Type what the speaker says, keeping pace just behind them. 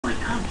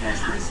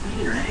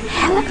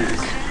Hello.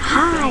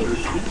 Hi.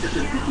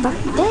 But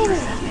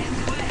Billy.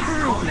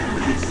 Hi.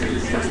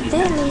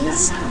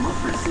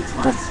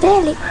 The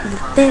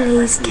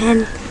Phillies can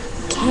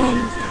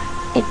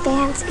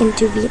advance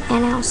into the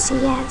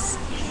NLCS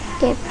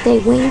if they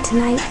win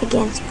tonight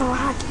against the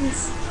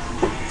Rockies.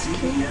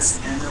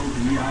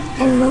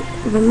 And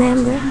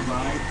remember,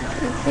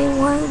 they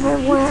won the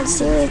World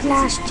Series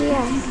last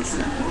year,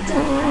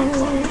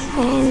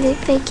 and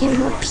if they can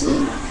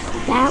repeat,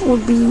 that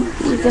would be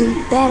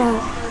even better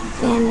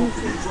than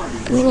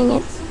winning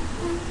it,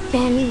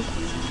 than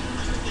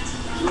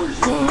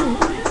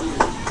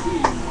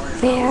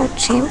their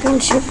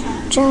championship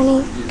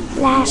journey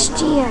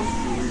last year.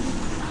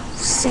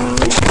 So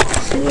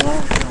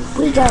here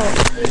we go.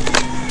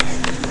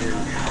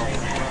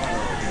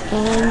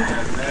 And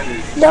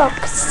look,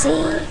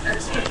 see,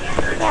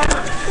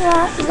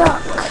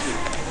 look,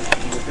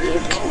 you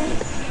can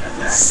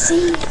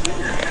see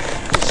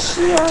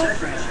here.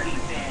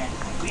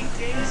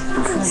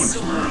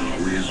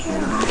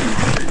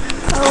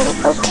 Oh,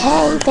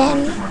 okay, then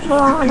we're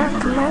on a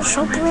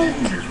commercial break.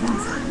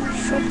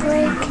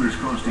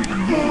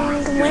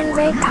 And when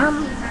they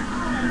come,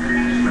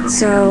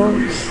 so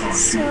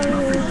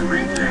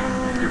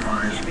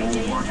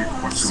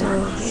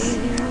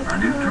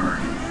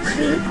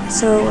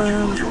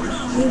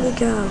here we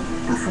go.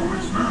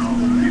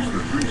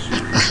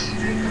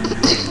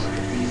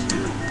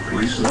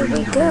 We're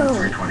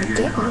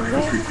getting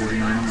ready.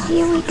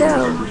 Here we go.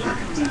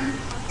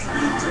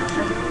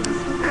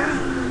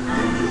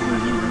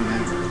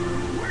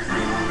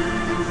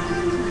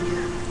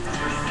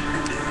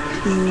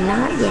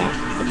 Not yet.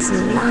 It's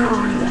not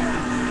on yet.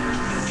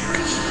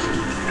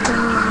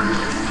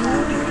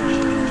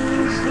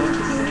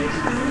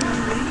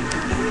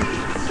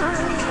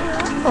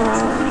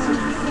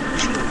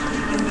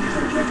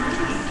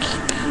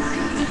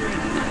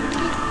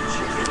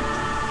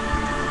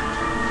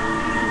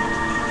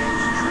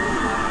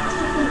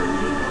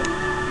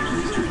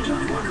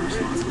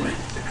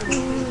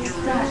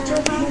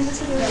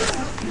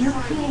 Your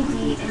PAD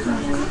is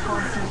usually full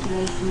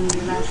circulation in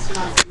your left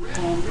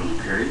prostate.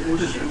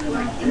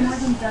 It more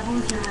than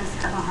doubles your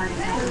risk of a heart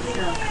attack or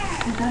stroke.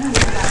 You better know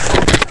that.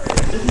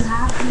 If you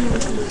have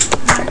PAD, you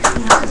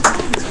actually have a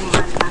possible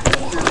heart attack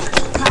or stroke.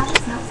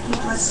 Products help keep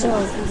blood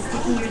vessels from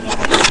sticking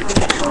together.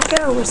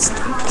 Go,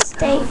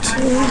 stay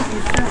tuned.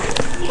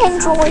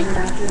 Enjoy.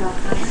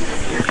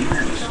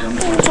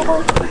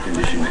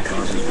 Condition that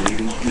causes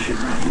bleeding, you should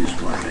not use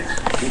Plavix.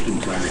 Taking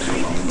Plavix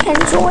alone,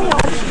 Enjoy.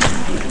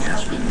 taking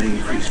aspirin may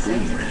increase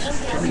bleeding risk.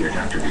 Tell your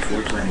doctor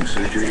before planning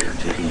surgery or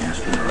taking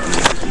aspirin or other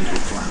medicines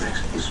with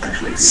Plavix,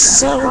 especially if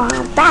So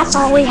that's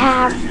all we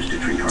have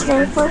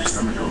today, folks.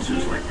 stomach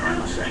ulcers like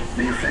Prilosec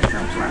may affect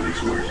how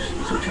Plavix works.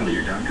 So tell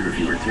your doctor if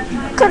you are taking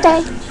other Good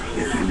day. medicines.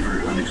 If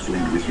fever,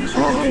 unexplained weakness,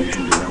 or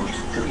confusion develops,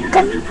 tell your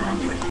Good. doctor promptly.